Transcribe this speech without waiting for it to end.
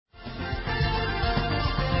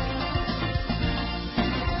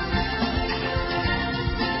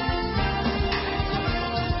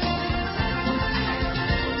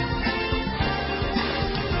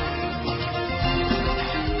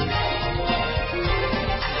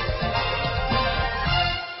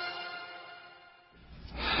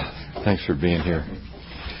Thanks for being here.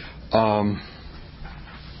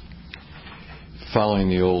 Following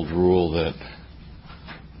the old rule that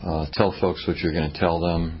tell folks what you're going to tell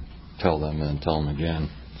them, and tell them again.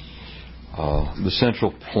 The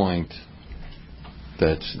central point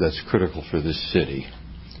that's critical for this city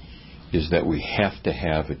is that we have to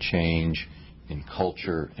have a change in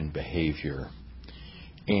culture and behavior,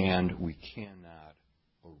 and we cannot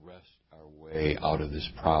arrest our way out of this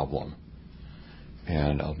problem.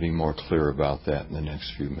 And I'll be more clear about that in the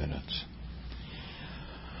next few minutes.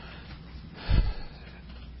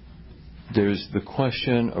 There's the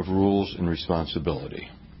question of rules and responsibility.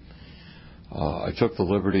 I took the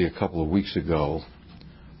liberty a couple of weeks ago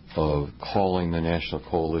of calling the National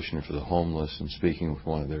Coalition for the Homeless and speaking with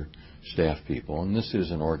one of their staff people. And this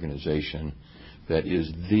is an organization that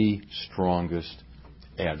is the strongest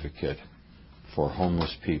advocate for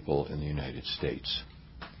homeless people in the United States.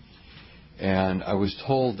 And I was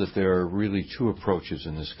told that there are really two approaches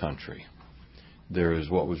in this country. There is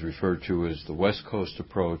what was referred to as the West Coast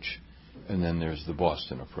approach, and then there's the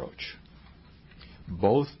Boston approach.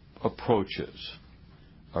 Both approaches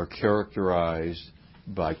are characterized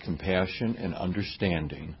by compassion and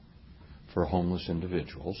understanding for homeless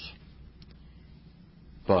individuals.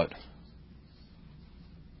 But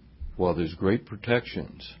while there's great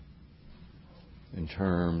protections in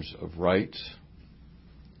terms of rights,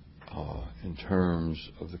 in terms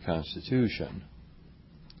of the Constitution,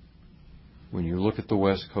 when you look at the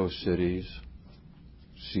West Coast cities,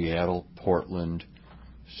 Seattle, Portland,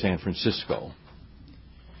 San Francisco,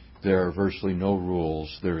 there are virtually no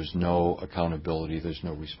rules, there is no accountability, there's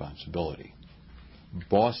no responsibility.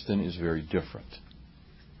 Boston is very different.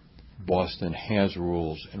 Boston has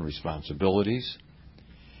rules and responsibilities,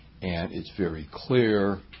 and it's very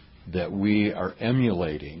clear that we are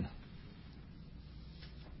emulating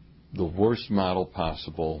the worst model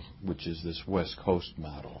possible, which is this West Coast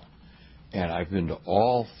model. And I've been to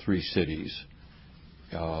all three cities,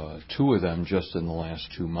 two of them just in the last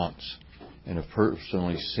 2 months, and have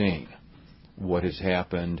personally seen what has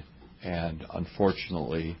happened. And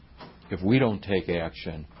unfortunately, if we don't take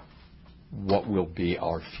action, what will be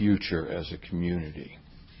our future as a community?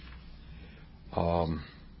 By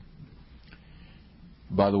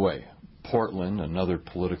the way, Portland, another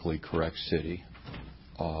politically correct city,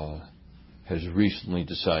 has recently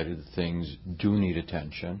decided that things do need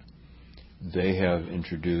attention. They have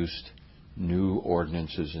introduced new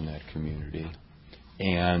ordinances in that community,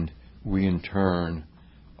 and we in turn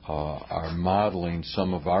are modeling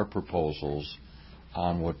some of our proposals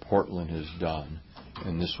on what Portland has done,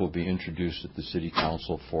 and this will be introduced at the City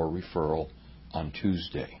Council for referral on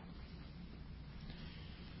Tuesday.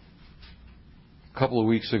 A couple of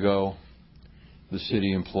weeks ago, the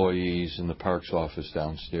city employees in the parks office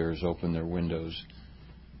downstairs opened their windows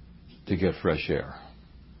to get fresh air.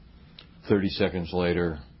 30 seconds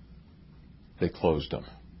later, they closed them.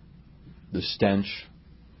 The stench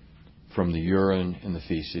from the urine and the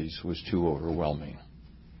feces was too overwhelming.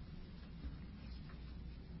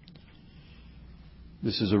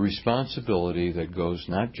 This is a responsibility that goes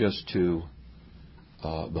not just to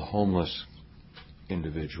the homeless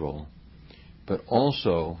individual, but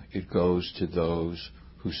also it goes to those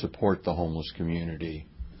who support the homeless community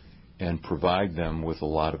and provide them with a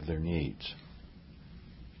lot of their needs.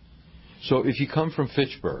 So if you come from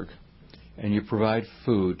Fitchburg and you provide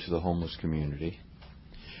food to the homeless community,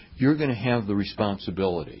 you're going to have the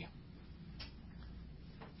responsibility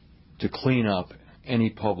to clean up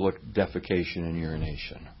any public defecation and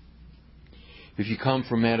urination. If you come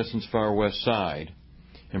from Madison's far west side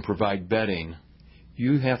and provide bedding,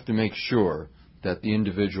 you have to make sure that the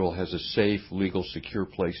individual has a safe, legal, secure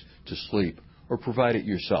place to sleep, or provide it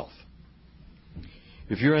yourself.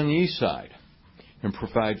 If you're on the east side and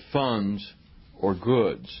provide funds or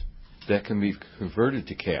goods that can be converted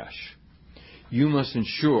to cash, you must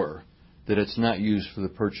ensure that it's not used for the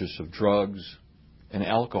purchase of drugs and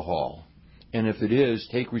alcohol, and if it is,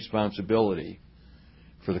 take responsibility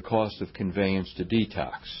for the cost of conveyance to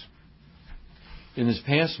detox. In this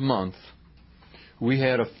past month, we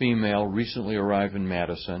had a female recently arrive in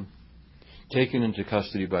Madison, taken into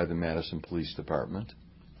custody by the Madison Police Department,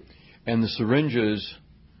 and the syringes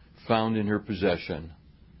found in her possession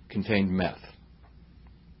contained meth.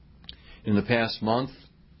 In the past month,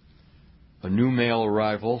 a new male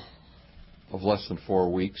arrival of less than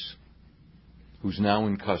 4 weeks, who's now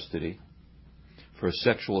in custody for a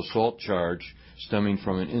sexual assault charge stemming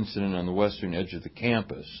from an incident on the western edge of the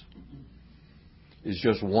campus, is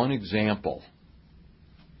just one example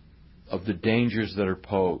of the dangers that are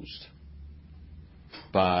posed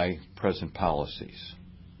by present policies.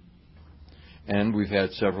 And we've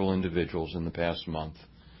had several individuals in the past month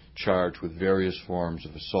charged with various forms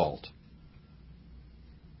of assault.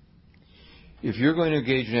 If you're going to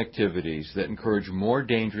engage in activities that encourage more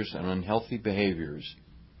dangerous and unhealthy behaviors,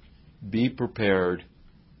 be prepared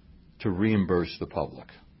to reimburse the public.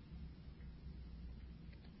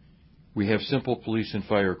 We have simple police and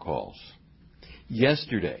fire calls.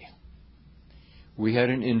 Yesterday, we had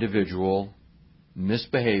an individual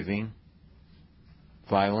misbehaving,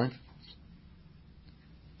 violent,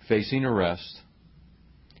 facing arrest,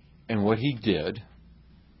 and what he did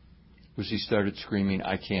was he started screaming,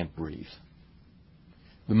 "I can't breathe."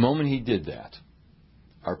 The moment he did that,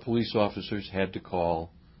 our police officers had to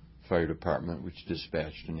call the fire department, which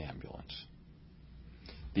dispatched an ambulance.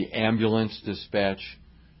 The ambulance dispatch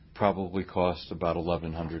probably cost about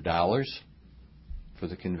 $1,100 for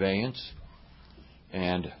the conveyance,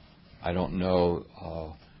 and I don't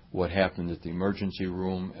know what happened at the emergency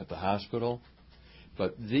room at the hospital,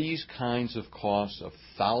 but these kinds of costs of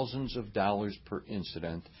thousands of dollars per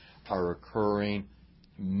incident are occurring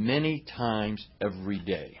many times every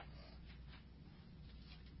day.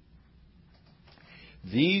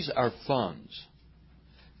 These are funds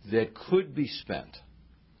that could be spent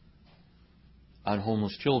on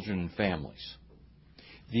homeless children and families.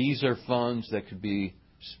 These are funds that could be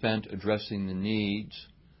spent addressing the needs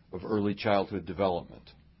of early childhood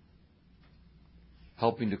development,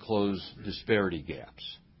 helping to close disparity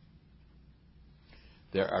gaps.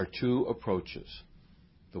 There are two approaches,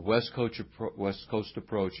 the West Coast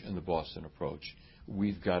approach and the Boston approach.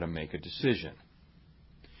 We've got to make a decision.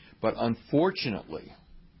 But unfortunately,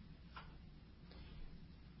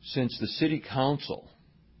 since the City Council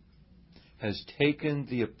has taken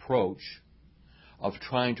the approach of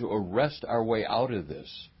trying to arrest our way out of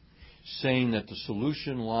this, saying that the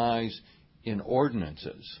solution lies in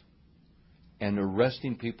ordinances and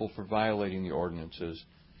arresting people for violating the ordinances,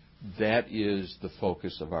 that is the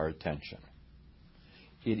focus of our attention.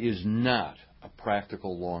 It is not a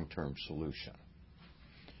practical long-term solution.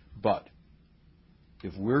 But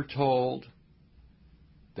if we're told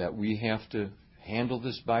that we have to handle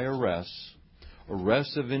this by arrests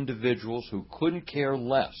of individuals who couldn't care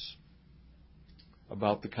less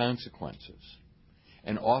about the consequences,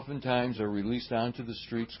 and oftentimes are released onto the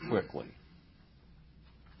streets quickly,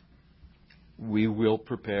 we will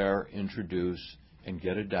prepare, introduce, and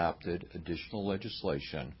get adopted additional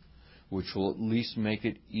legislation which will at least make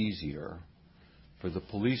it easier for the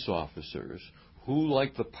police officers who,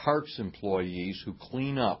 like the parks employees who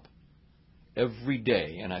clean up every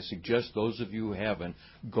day, and I suggest those of you who haven't,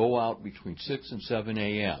 go out between 6 and 7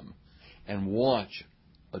 a.m. and watch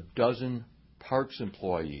a dozen parks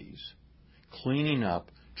employees cleaning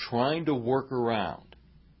up, trying to work around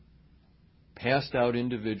passed out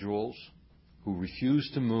individuals who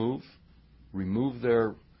refuse to move, remove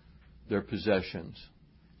their possessions,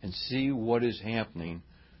 and see what is happening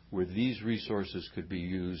where these resources could be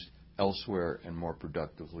used elsewhere and more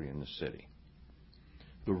productively in the city.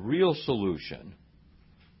 The real solution,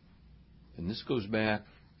 and this goes back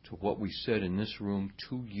to what we said in this room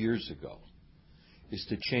 2 years ago, is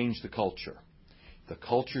to change the culture. The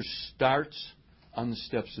culture starts on the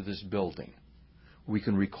steps of this building. We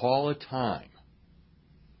can recall a time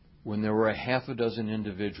when there were a half a dozen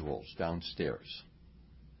individuals downstairs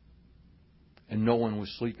and no one was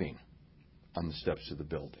sleeping on the steps of the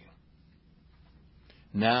building.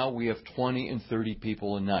 Now we have 20 and 30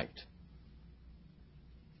 people a night.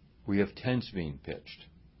 We have tents being pitched.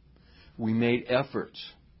 We made efforts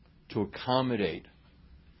to accommodate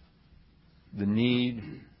the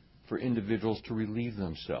need for individuals to relieve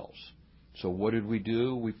themselves. So what did we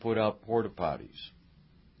do? We put out porta potties.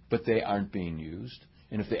 But they aren't being used.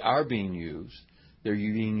 And if they are being used, they're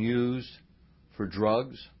being used for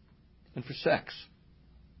drugs and for sex.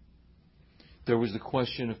 There was the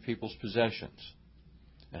question of people's possessions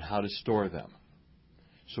and how to store them.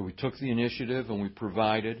 So we took the initiative and we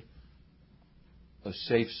provided a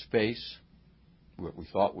safe space, what we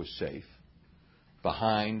thought was safe,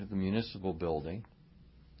 behind the municipal building.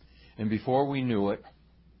 And before we knew it,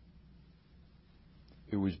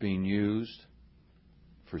 it was being used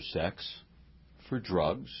for sex, for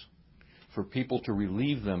drugs, for people to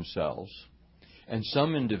relieve themselves. And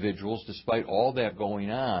some individuals, despite all that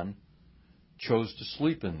going on, chose to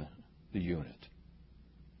sleep in the unit.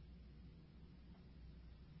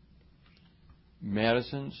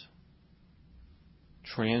 Madison's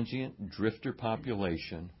transient drifter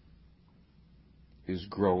population is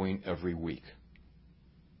growing every week.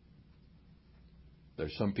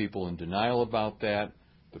 There's some people in denial about that,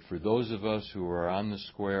 but for those of us who are on the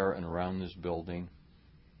square and around this building,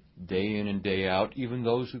 day in and day out, even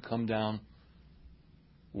those who come down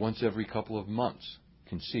once every couple of months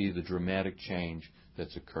can see the dramatic change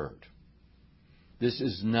that's occurred. This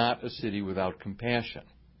is not a city without compassion.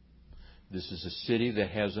 This is a city that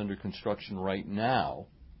has under construction right now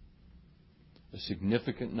a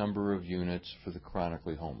significant number of units for the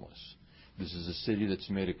chronically homeless. This is a city that's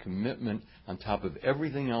made a commitment on top of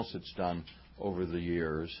everything else it's done over the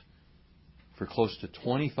years for close to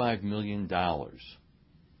 $25 million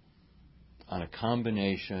on a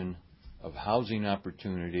combination of housing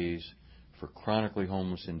opportunities for chronically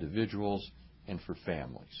homeless individuals and for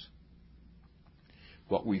families.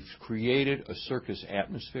 But we've created a circus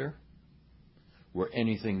atmosphere where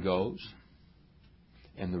anything goes,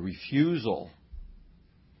 and the refusal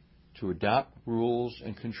to adopt rules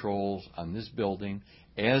and controls on this building,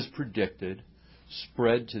 as predicted,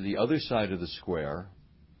 spread to the other side of the square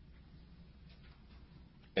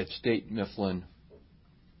at State Mifflin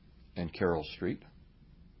and Carroll Street.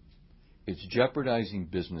 It's jeopardizing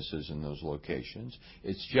businesses in those locations.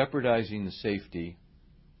 It's jeopardizing the safety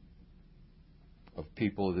of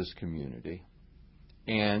people of this community,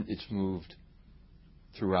 and it's moved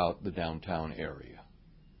throughout the downtown area.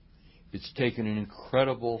 It's taken an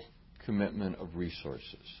incredible commitment of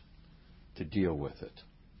resources to deal with it.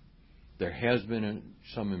 There has been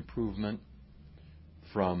some improvement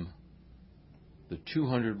from the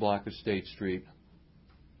 200 block of State Street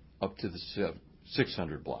up to the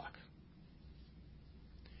 600 block.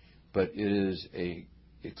 But it is an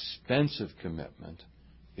expensive commitment.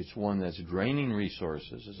 It's one that's draining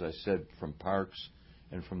resources, as I said, from parks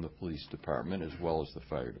and from the police department as well as the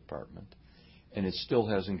fire department. And it still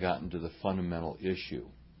hasn't gotten to the fundamental issue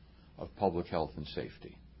of public health and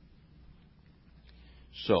safety.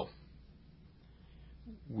 So,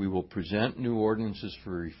 we will present new ordinances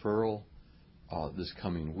for referral this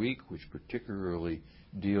coming week, which particularly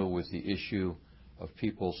deal with the issue of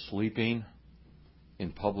people sleeping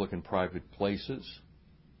in public and private places.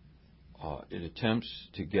 It attempts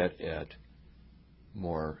to get at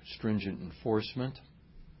more stringent enforcement,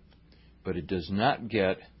 but it does not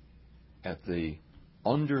get at the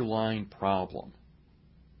underlying problem,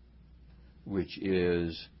 which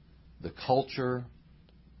is the culture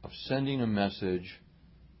of sending a message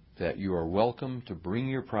that you are welcome to bring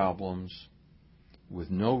your problems with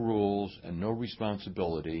no rules and no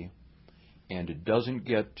responsibility, and it doesn't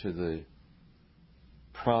get to the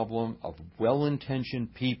problem of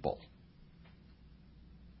well-intentioned people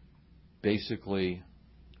basically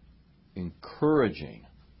encouraging,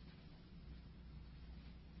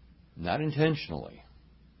 not intentionally,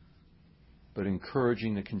 but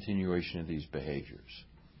encouraging the continuation of these behaviors.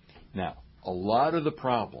 Now, a lot of the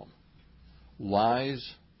problem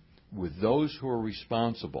lies with those who are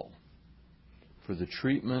responsible for the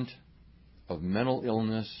treatment of mental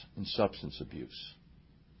illness and substance abuse.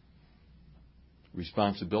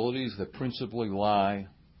 Responsibilities that principally lie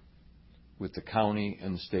with the county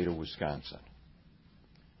and the state of Wisconsin.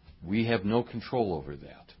 We have no control over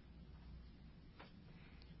that.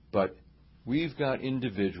 But we've got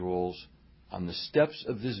individuals on the steps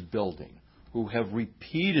of this building who have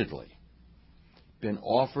repeatedly been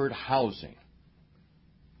offered housing,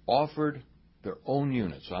 offered their own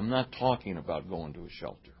units. So I'm not talking about going to a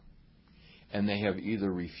shelter. And they have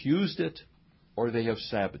either refused it or they have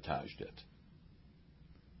sabotaged it.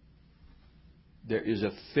 There is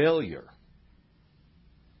a failure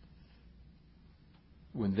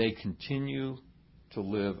when they continue to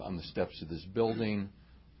live on the steps of this building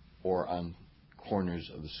or on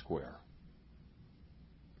corners of the square.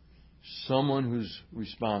 Someone who's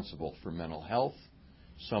responsible for mental health,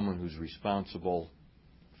 someone who's responsible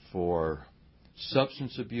for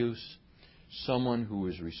substance abuse, someone who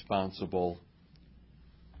is responsible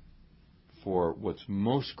for what's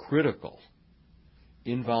most critical,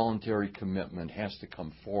 involuntary commitment, has to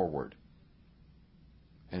come forward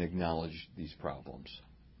and acknowledge these problems.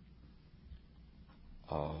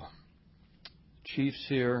 Chief's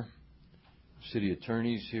here, city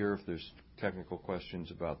attorney's here if there's technical questions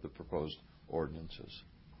about the proposed ordinances.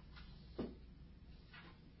 I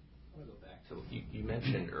want to go back to, you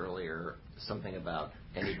mentioned earlier something about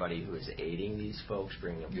anybody who is aiding these folks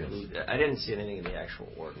bringing up food. Yes. I didn't see anything in the actual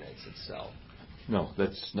ordinance itself. No,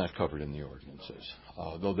 that's not covered in the ordinances.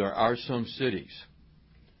 Though there are some cities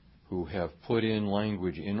who have put in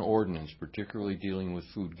language in ordinance, particularly dealing with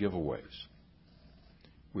food giveaways,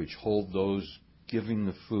 which hold those giving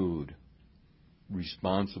the food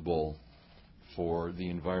responsible for the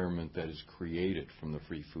environment that is created from the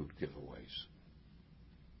free food giveaways.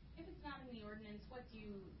 If it's not in the ordinance, what do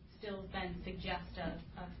you still then suggest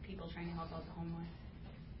of people trying to help out the homeless?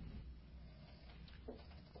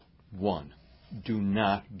 One, do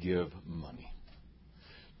not give money.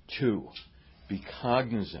 2, be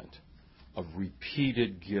cognizant of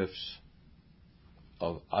repeated gifts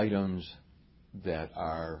of items that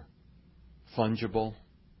are fungible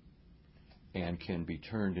and can be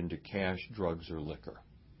turned into cash, drugs, or liquor.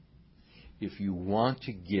 If you want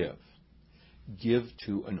to give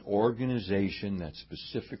to an organization that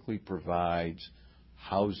specifically provides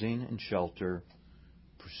housing and shelter,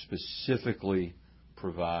 specifically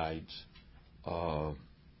provides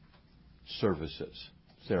services,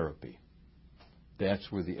 therapy.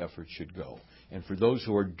 That's where the effort should go. And for those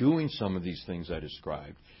who are doing some of these things I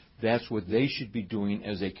described, that's what they should be doing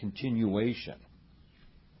as a continuation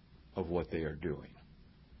of what they are doing.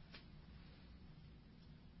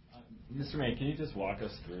 Mr. May, can you just walk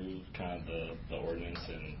us through kind of the ordinance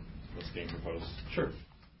and what's being proposed? Sure.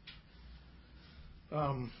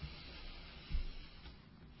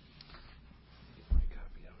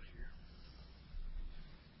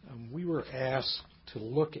 We were asked to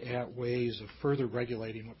look at ways of further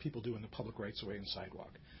regulating what people do in the public rights-of-way and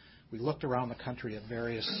sidewalk. We looked around the country at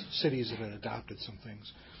various cities that had adopted some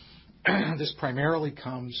things. This primarily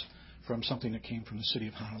comes from something that came from the city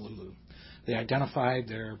of Honolulu. They identified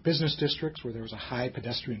their business districts where there was a high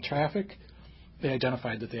pedestrian traffic. They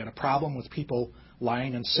identified that they had a problem with people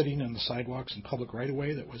lying and sitting in the sidewalks and public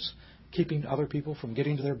right-of-way that was keeping other people from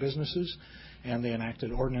getting to their businesses. And they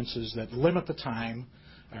enacted ordinances that limit the time,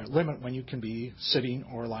 limit when you can be sitting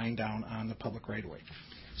or lying down on the public right-of-way.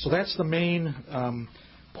 So that's the main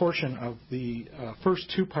portion of the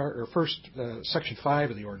Section 5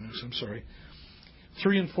 of the ordinance.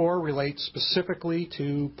 3 and 4 relate specifically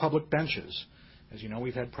to public benches. As you know,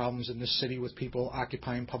 we've had problems in this city with people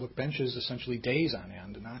occupying public benches essentially days on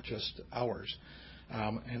end, not just hours.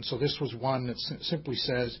 And so this was one that simply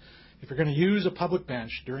says, if you're going to use a public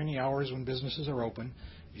bench during the hours when businesses are open,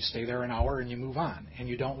 you stay there an hour and you move on, and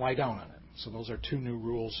you don't lie down on it. So those are 2 new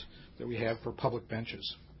rules that we have for public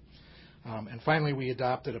benches. And finally, we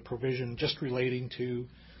adopted a provision just relating to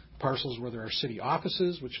parcels where there are city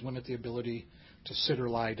offices, which limit the ability to sit or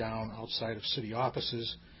lie down outside of city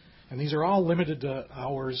offices. And these are all limited to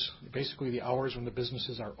hours, basically the hours when the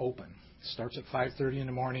businesses are open. It starts at 5:30 in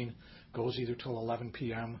the morning, goes either till 11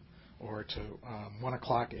 p.m. or to 1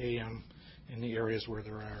 o'clock a.m. in the areas where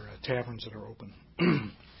there are taverns that are open.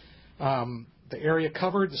 The area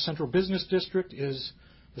covered, the central business district, is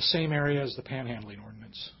the same area as the panhandling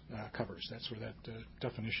ordinance covers. That's where that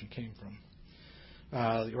definition came from.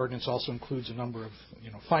 The ordinance also includes a number of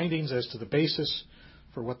findings as to the basis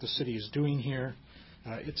for what the city is doing here.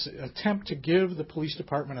 It's an attempt to give the police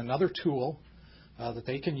department another tool that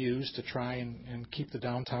they can use to try and keep the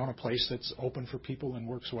downtown a place that's open for people and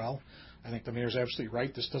works well. I think the mayor's absolutely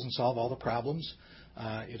right. This doesn't solve all the problems.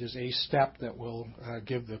 It is a step that will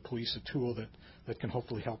give the police a tool that can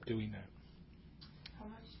hopefully help doing that. How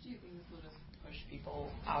much do you think this will just push people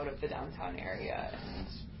out of the downtown area and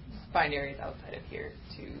find areas outside of here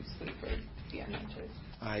to sleep or be on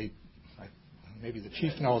benches? Maybe the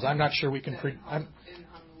chief knows. I'm not sure we can. In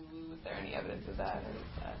Honolulu, is there any evidence of that? Or is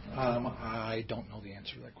that I don't know the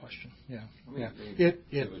answer to that question. Yeah. I mean,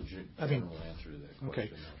 answer to that question. Okay.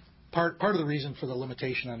 Part of the reason for the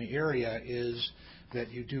limitation on the area is that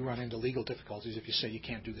you do run into legal difficulties if you say you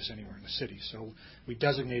can't do this anywhere in the city. So we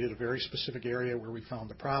designated a very specific area where we found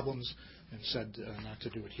the problems and said not to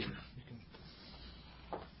do it here.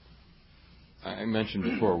 I mentioned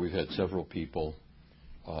before we've had several people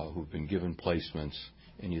who've been given placements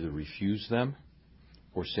and either refuse them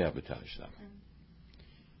or sabotage them.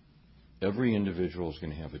 Every individual is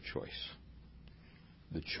going to have a choice.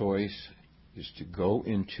 The choice is to go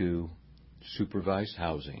into supervised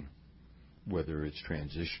housing, whether it's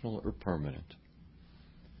transitional or permanent,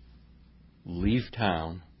 leave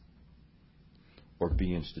town, or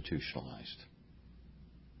be institutionalized.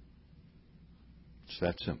 It's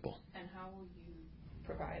that simple. And how will you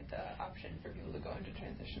provide the option for people to go into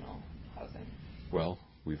transitional housing? Well,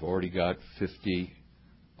 we've already got 50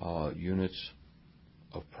 units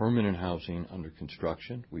of permanent housing under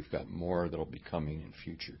construction. We've got more that will be coming in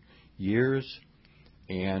future years,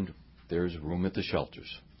 and there's room at the shelters.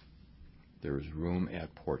 There is room at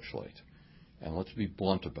Porchlight. And let's be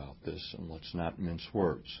blunt about this, and let's not mince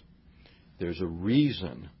words. There's a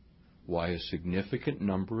reason why a significant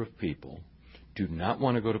number of people do not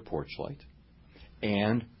want to go to Porchlight,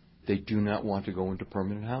 and they do not want to go into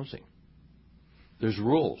permanent housing. There's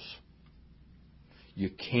rules. You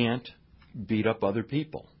can't beat up other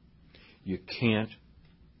people. You can't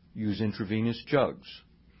use intravenous jugs.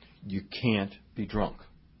 You can't be drunk.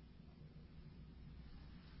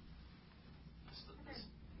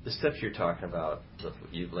 The steps you're talking about,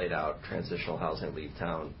 you've laid out transitional housing, leave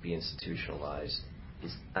town, be institutionalized.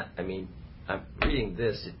 I mean, I'm reading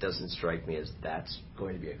this, it doesn't strike me as that's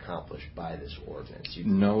going to be accomplished by this ordinance.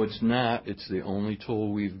 No, it's not. It's the only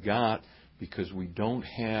tool we've got because we don't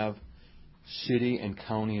have city and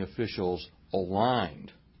county officials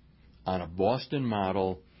aligned on a Boston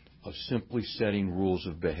model of simply setting rules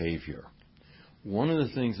of behavior. One of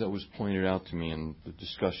the things that was pointed out to me in the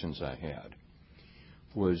discussions I had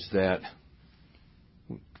was that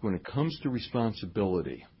when it comes to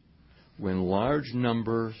responsibility, when large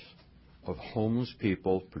numbers of homeless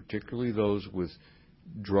people, particularly those with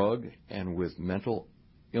drug and with mental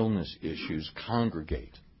illness issues,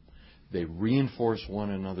 congregate, they reinforce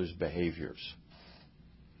one another's behaviors.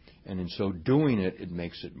 And in so doing it, it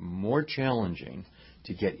makes it more challenging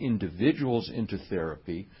to get individuals into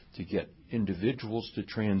therapy, to get individuals to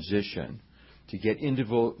transition, to get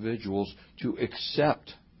individuals to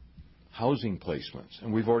accept housing placements.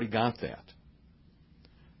 And we've already got that.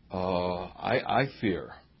 I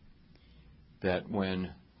fear that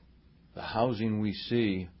when the housing we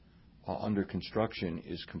see under construction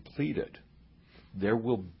is completed, there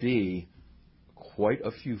will be quite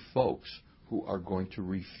a few folks who are going to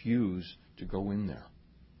refuse to go in there.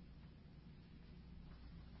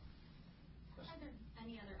 Are there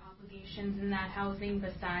any other obligations in that housing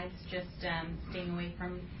besides just staying away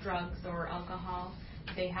from drugs or alcohol?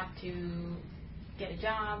 Do they have to get a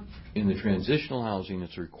job? In the transitional housing,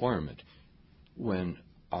 it's a requirement. When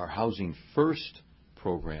our Housing First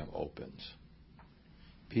program opens,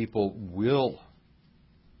 people will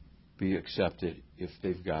be accepted if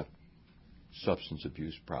they've got substance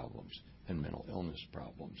abuse problems and mental illness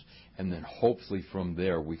problems. And then hopefully from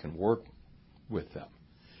there we can work with them.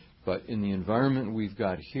 But in the environment we've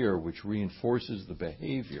got here, which reinforces the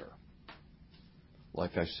behavior,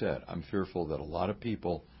 like I said, I'm fearful that a lot of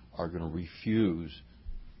people are going to refuse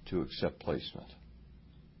to accept placement.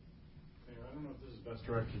 I don't know if this is best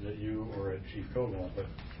directed at you or at Chief Koval, but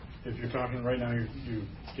if you're talking right now, you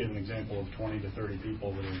gave an example of 20 to 30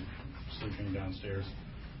 people that are sleeping downstairs.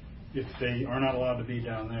 If they are not allowed to be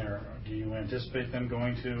down there, do you anticipate them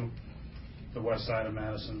going to the west side of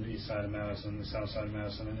Madison, the east side of Madison, the south side of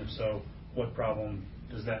Madison? And if so, what problem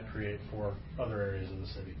does that create for other areas of the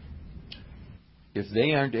city? If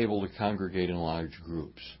they aren't able to congregate in large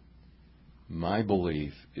groups, my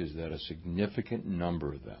belief is that a significant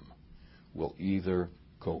number of them will either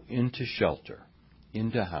go into shelter,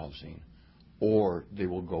 into housing, or they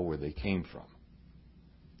will go where they came from.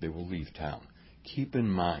 They will leave town. Keep in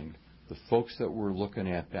mind, the folks that we're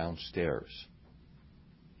looking at downstairs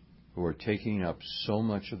who are taking up so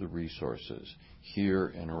much of the resources here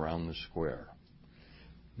and around the square,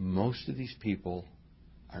 most of these people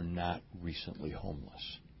are not recently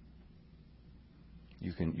homeless.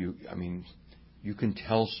 You can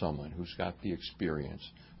tell someone who's got the experience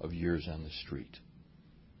of years on the street.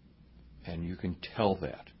 And you can tell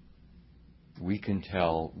that. We can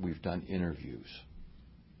tell. We've done interviews.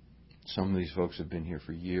 Some of these folks have been here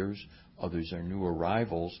for years. Others are new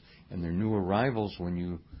arrivals. And they're new arrivals when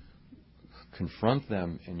you confront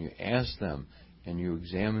them and you ask them and you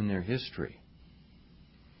examine their history.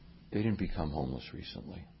 They didn't become homeless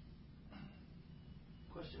recently.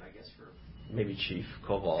 Question, I guess, for maybe Chief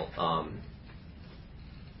Koval.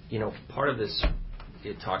 Part of this,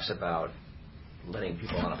 it talks about letting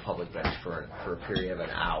people on a public bench for a period of an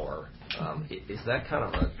hour. Is that kind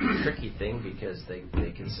of a tricky thing because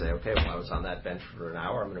they can say, okay, well, I was on that bench for an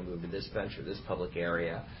hour, I'm going to move to this bench or this public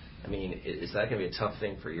area. I mean, is that going to be a tough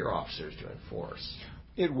thing for your officers to enforce?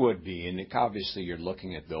 It would be, and obviously you're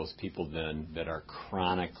looking at those people then that are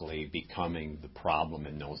chronically becoming the problem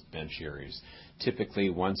in those bench areas. Typically,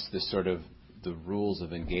 once the rules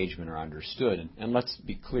of engagement are understood, and let's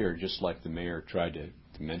be clear, just like the mayor tried to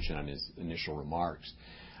mention on his initial remarks,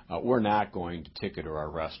 we're not going to ticket or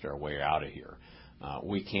arrest our way out of here.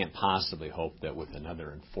 We can't possibly hope that with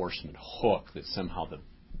another enforcement hook that somehow the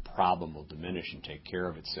problem will diminish and take care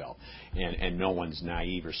of itself. And no one's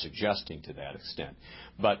naive or suggesting to that extent.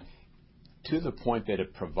 But to the point that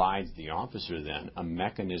it provides the officer then a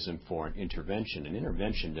mechanism for an intervention. An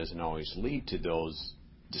intervention doesn't always lead to those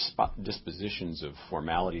dispositions of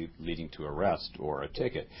formality leading to arrest or a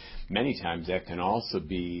ticket. Many times that can also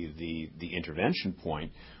be the intervention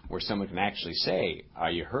point where someone can actually say,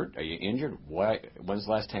 are you hurt? Are you injured? When's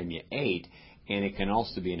the last time you ate? And it can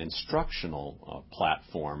also be an instructional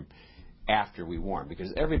platform after we warn,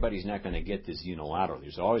 because everybody's not going to get this unilateral.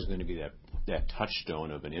 There's always going to be that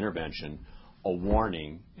touchstone of an intervention a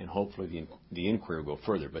warning, and hopefully the inquiry will go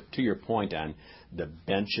further. But to your point on the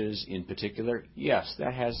benches in particular, yes,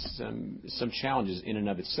 that has some challenges in and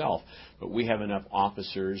of itself. But we have enough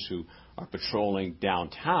officers who are patrolling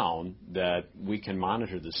downtown that we can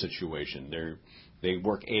monitor the situation. They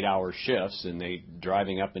work 8-hour shifts, and they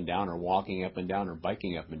driving up and down or walking up and down or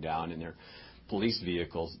biking up and down in their police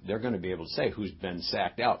vehicles. They're going to be able to say who's been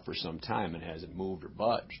sacked out for some time and hasn't moved or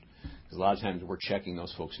budged. Because a lot of times we're checking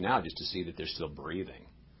those folks now just to see that they're still breathing.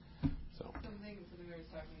 Something we were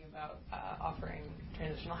talking about offering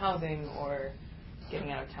transitional housing or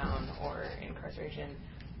getting out of town or incarceration.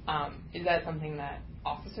 Is that something that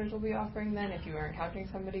officers will be offering then if you are encountering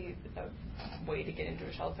somebody, a way to get into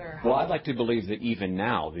a shelter? Well, I'd like to believe that even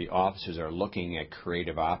now the officers are looking at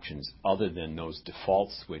creative options other than those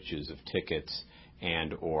default switches of tickets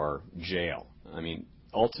and or jail. I mean,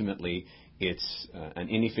 ultimately, it's an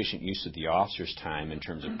inefficient use of the officer's time in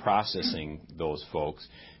terms of processing those folks,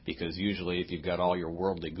 because usually if you've got all your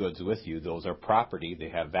worldly goods with you, those are property, they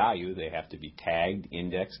have value, they have to be tagged,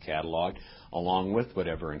 indexed, cataloged, along with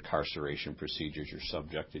whatever incarceration procedures you're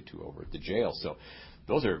subjected to over at the jail. So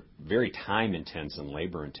those are very time intense and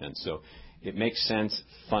labor intense. So it makes sense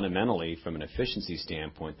fundamentally from an efficiency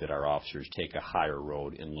standpoint that our officers take a higher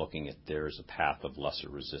road in looking at there as a path of lesser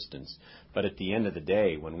resistance. But at the end of the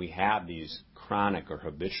day, when we have these chronic or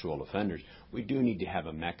habitual offenders, we do need to have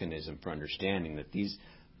a mechanism for understanding that these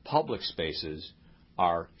public spaces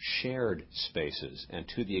are shared spaces, and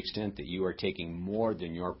to the extent that you are taking more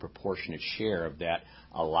than your proportionate share of that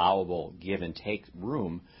allowable give and take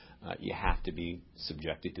room, you have to be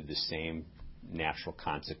subjected to the same natural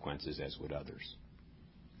consequences as would others.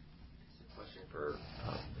 A question for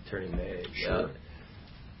Attorney May. Sure.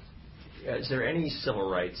 Is there any civil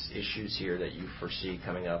rights issues here that you foresee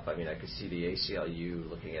coming up? I mean, I could see the ACLU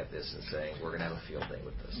looking at this and saying, we're going to have a field day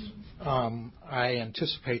with this. I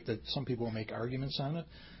anticipate that some people will make arguments on it.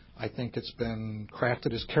 I think it's been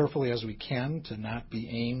crafted as carefully as we can to not be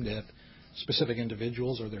aimed at specific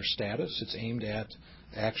individuals or their status. It's aimed at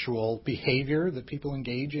actual behavior that people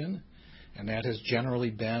engage in, and that has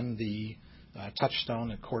generally been the touchstone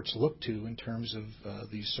that courts look to in terms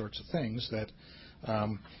of these sorts of things, that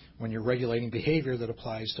when you're regulating behavior that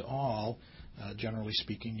applies to all, generally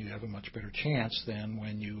speaking, you have a much better chance than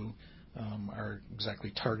when you are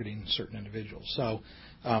exactly targeting certain individuals. So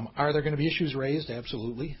are there going to be issues raised?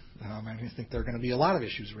 Absolutely. I think there are going to be a lot of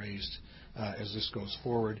issues raised as this goes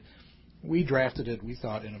forward. We drafted it, we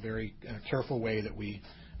thought, in a very careful way that we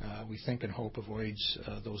think and hope avoids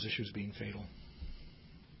those issues being fatal.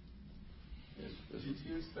 Do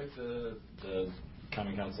you expect the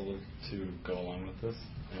Common Council to go along with this?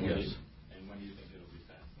 And yes. When do you think it'll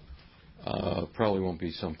be passed? Probably won't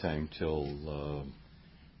be sometime till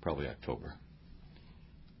probably October.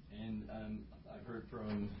 And I've heard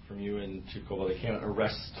from you and Chief Koval, they can't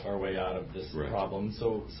arrest our way out of this problem.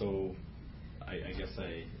 So I guess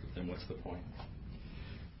then what's the point?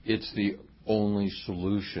 It's the only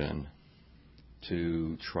solution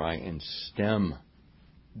to try and stem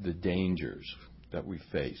the dangers that we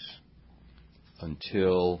face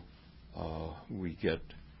until we get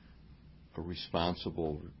a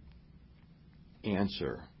responsible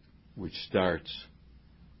answer, which starts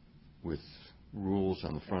with rules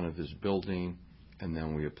on the front of this building, and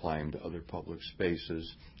then we apply them to other public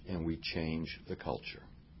spaces, and we change the culture.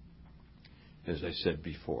 As I said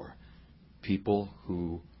before, people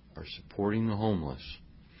who are supporting the homeless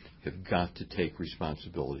have got to take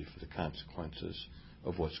responsibility for the consequences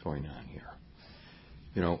of what's going on here.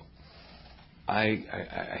 You know, I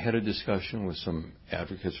had a discussion with some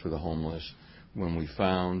advocates for the homeless when we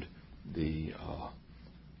found the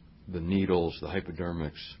needles, the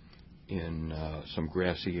hypodermics, in some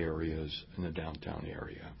grassy areas in the downtown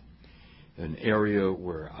area. An area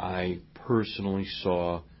where I personally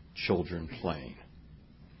saw children playing.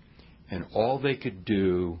 And all they could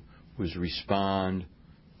do was respond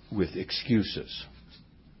with excuses.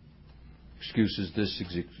 Excuses this,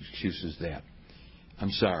 excuses that.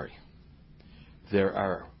 I'm sorry. There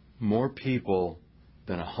are more people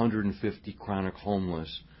than 150 chronic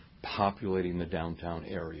homeless populating the downtown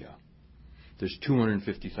area. There's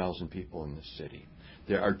 250,000 people in this city.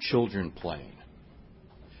 There are children playing.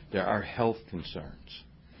 There are health concerns.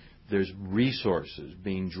 There's resources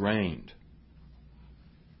being drained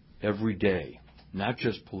every day, not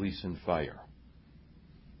just police and fire,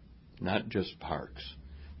 not just parks,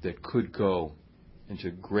 that could go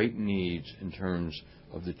into great needs in terms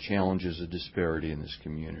of the challenges of disparity in this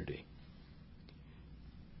community.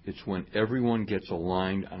 It's when everyone gets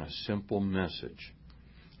aligned on a simple message,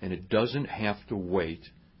 and it doesn't have to wait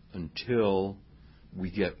until we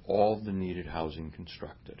get all the needed housing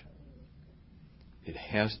constructed. It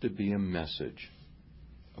has to be a message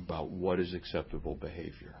about what is acceptable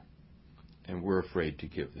behavior. And we're afraid to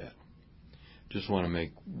give that. Just want to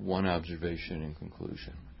make one observation in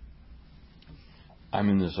conclusion. I'm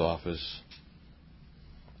in this office.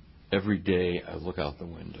 Every day I look out the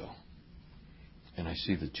window and I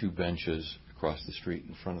see the two benches across the street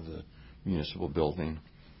in front of the municipal building.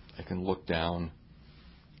 I can look down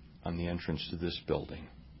on the entrance to this building.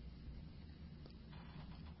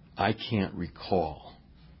 I can't recall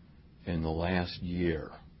in the last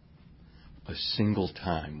year a single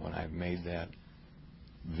time when I've made that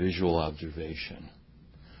visual observation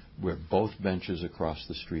where both benches across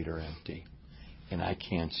the street are empty and I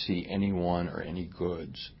can't see anyone or any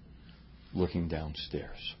goods looking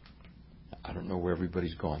downstairs. I don't know where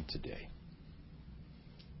everybody's gone today,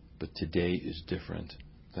 but today is different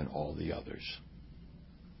than all the others.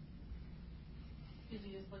 Did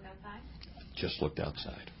you just look outside? Just looked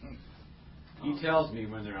outside. He tells me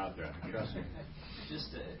when they're out there. Trust me.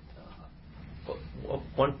 Just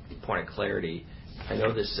one point of clarity. I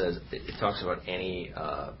know this says it talks about any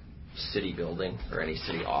city building or any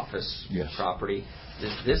city office property.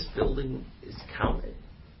 Does this building is counted?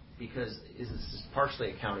 Because this is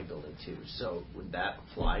partially a county building too. So would that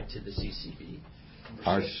apply to the CCB?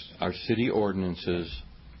 Our city ordinances.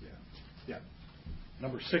 Yeah.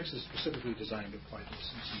 Number 6 is specifically designed to apply to the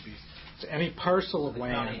CCB. So any parcel of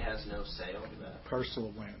land. The county has no say over that. Parcel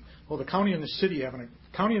of land. Well, the county and the city have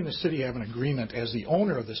an agreement as the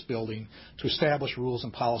owner of this building to establish rules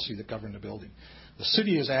and policy that govern the building. The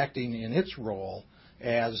city is acting in its role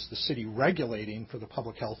as the city regulating for the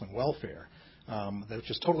public health and welfare, which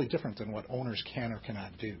is totally different than what owners can or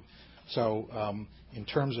cannot do. So in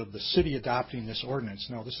terms of the city adopting this ordinance,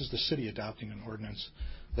 no, this is the city adopting an ordinance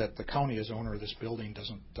that the county as owner of this building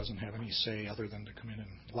doesn't have any say other than to come in and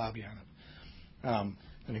lobby on it.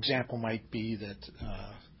 An example might be that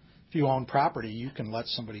if you own property, you can let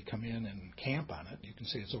somebody come in and camp on it. You can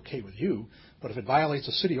say it's okay with you, but if it violates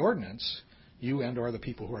a city ordinance, you and or the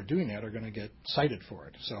people who are doing that are going to get cited for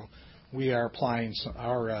it. So we are applying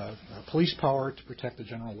our police power to protect the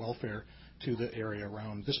general welfare to the area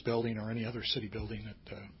around this building or any other city building,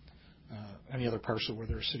 any other parcel where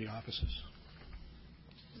there are city offices.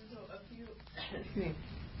 So a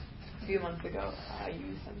few months ago,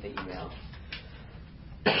 you sent the email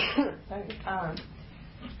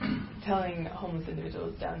telling homeless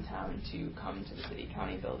individuals downtown to come to the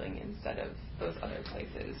city-county building instead of those other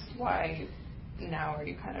places. Why now are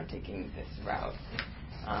you kind of taking this route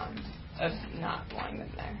of not wanting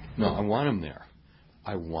them there? No, I want them there.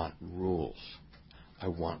 I want rules. I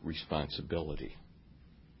want responsibility.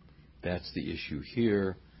 That's the issue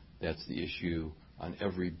here. That's the issue on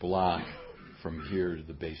every block from here to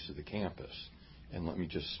the base of the campus. And let me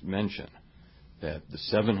just mention that the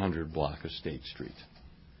 700 block of State Street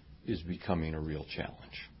is becoming a real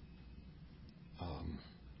challenge.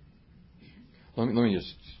 Let me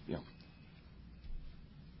just,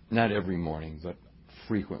 not every morning, but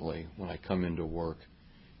frequently when I come into work,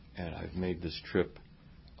 and I've made this trip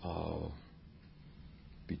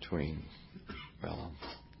between,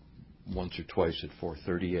 once or twice at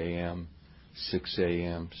 4:30 a.m., 6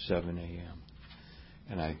 a.m., 7 a.m.,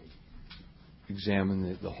 and I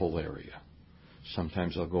examine the whole area.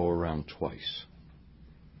 Sometimes I'll go around twice.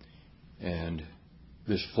 And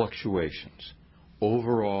there's fluctuations.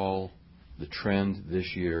 Overall, the trend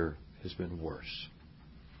this year has been worse.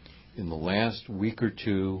 In the last week or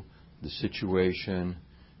two, the situation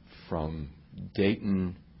from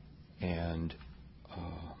Dayton and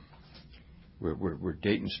where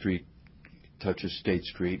Dayton Street touches State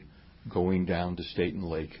Street, going down to State and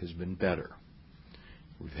Lake has been better.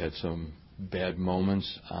 We've had some bad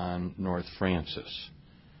moments on North Francis.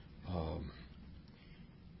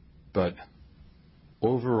 But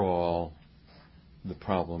overall, the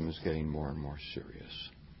problem is getting more and more serious.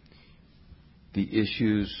 The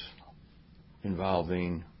issues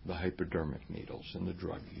involving the hypodermic needles and the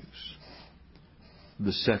drug use,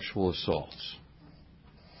 the sexual assaults.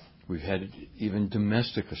 We've had even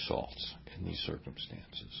domestic assaults in these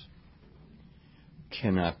circumstances.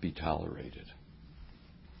 Cannot be tolerated.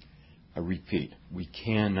 I repeat, we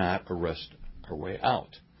cannot arrest our way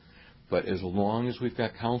out. But as long as we've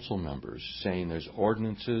got council members saying there's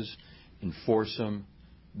ordinances, enforce them,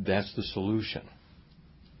 that's the solution.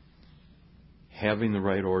 Having the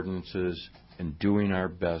right ordinances and doing our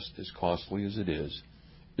best, as costly as it is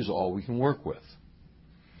all we can work with.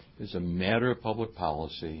 It's a matter of public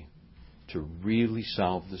policy. To really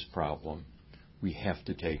solve this problem, we have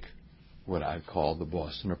to take what I call the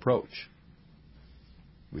Boston approach.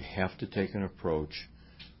 We have to take an approach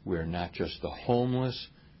where not just the homeless,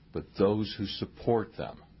 but those who support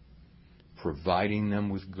them, providing them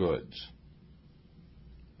with goods,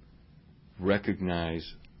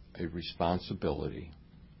 recognize a responsibility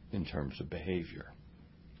in terms of behavior.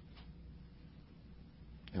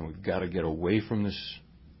 And we've got to get away from this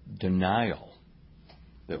denial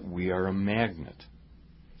that we are a magnet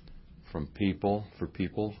for people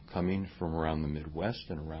coming from around the Midwest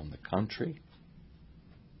and around the country,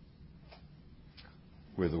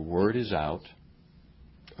 where the word is out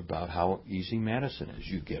about how easy Madison is.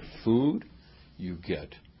 You get food, you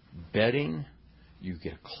get bedding, you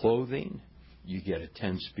get clothing, you get a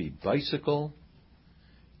 10-speed bicycle,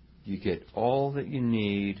 you get all that you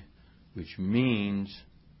need, which means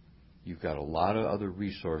you've got a lot of other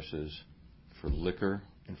resources for liquor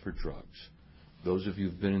and for drugs. Those of you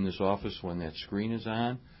who've been in this office when that screen is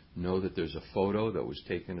on know that there's a photo that was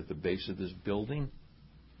taken at the base of this building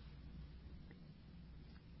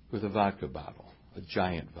with a vodka bottle, a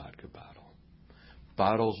giant vodka bottle.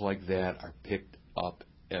 Bottles like that are picked up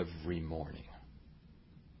every morning.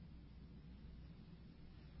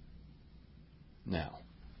 Now,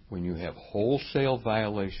 when you have wholesale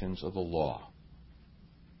violations of the law,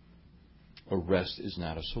 arrest is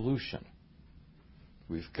not a solution.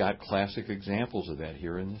 We've got classic examples of that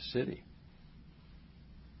here in the city.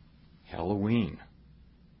 Halloween,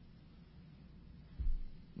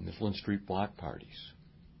 Mifflin Street block parties.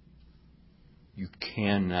 You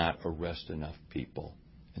cannot arrest enough people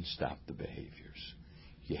and stop the behaviors.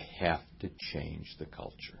 You have to change the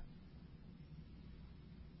culture.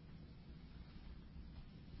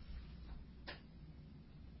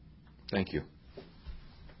 Thank you.